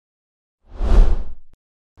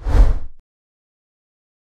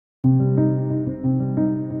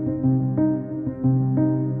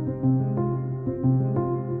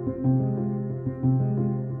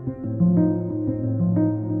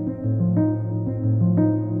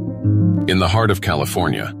In the heart of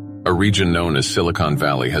California, a region known as Silicon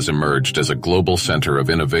Valley has emerged as a global center of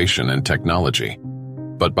innovation and technology.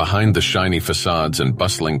 But behind the shiny facades and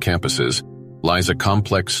bustling campuses lies a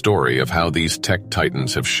complex story of how these tech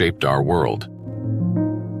titans have shaped our world.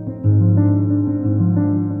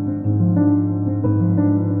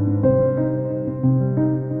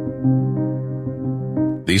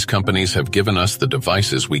 These companies have given us the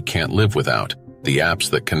devices we can't live without, the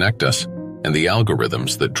apps that connect us, and the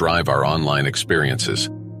algorithms that drive our online experiences.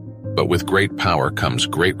 But with great power comes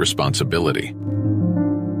great responsibility.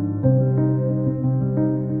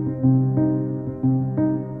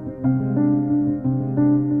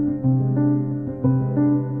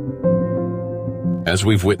 As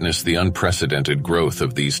we've witnessed the unprecedented growth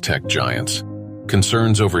of these tech giants,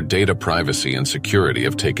 concerns over data privacy and security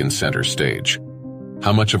have taken center stage.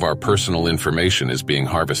 How much of our personal information is being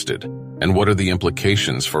harvested, and what are the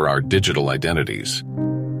implications for our digital identities?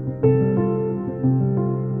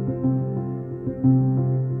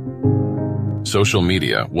 Social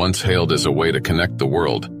media, once hailed as a way to connect the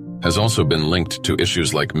world, has also been linked to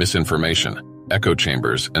issues like misinformation, echo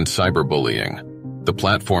chambers, and cyberbullying. The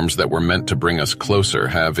platforms that were meant to bring us closer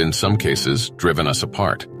have, in some cases, driven us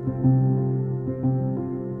apart.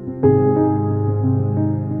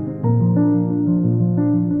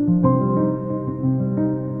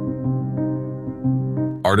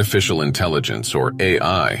 Artificial intelligence, or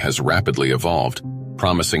AI, has rapidly evolved,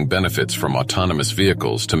 promising benefits from autonomous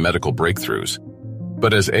vehicles to medical breakthroughs.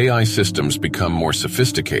 But as AI systems become more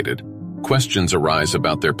sophisticated, questions arise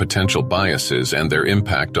about their potential biases and their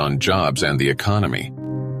impact on jobs and the economy.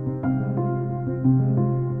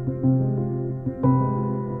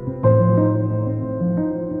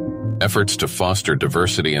 Efforts to foster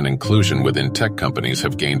diversity and inclusion within tech companies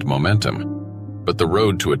have gained momentum. But the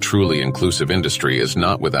road to a truly inclusive industry is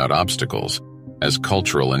not without obstacles, as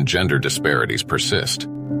cultural and gender disparities persist.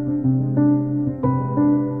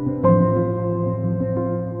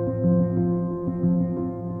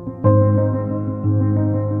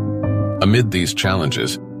 Amid these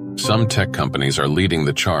challenges, some tech companies are leading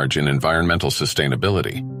the charge in environmental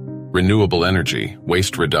sustainability. Renewable energy,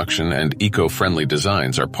 waste reduction, and eco-friendly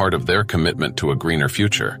designs are part of their commitment to a greener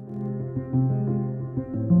future.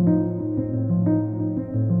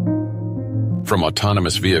 From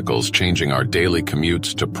autonomous vehicles changing our daily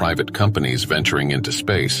commutes to private companies venturing into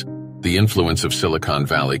space, the influence of Silicon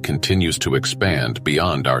Valley continues to expand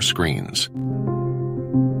beyond our screens.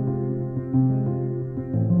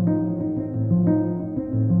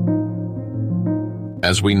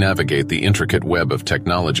 As we navigate the intricate web of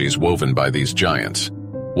technologies woven by these giants,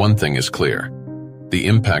 one thing is clear: the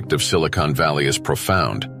impact of Silicon Valley is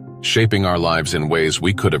profound, shaping our lives in ways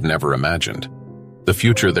we could have never imagined. The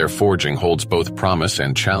future they're forging holds both promise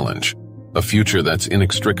and challenge, a future that's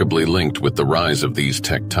inextricably linked with the rise of these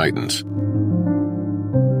tech titans.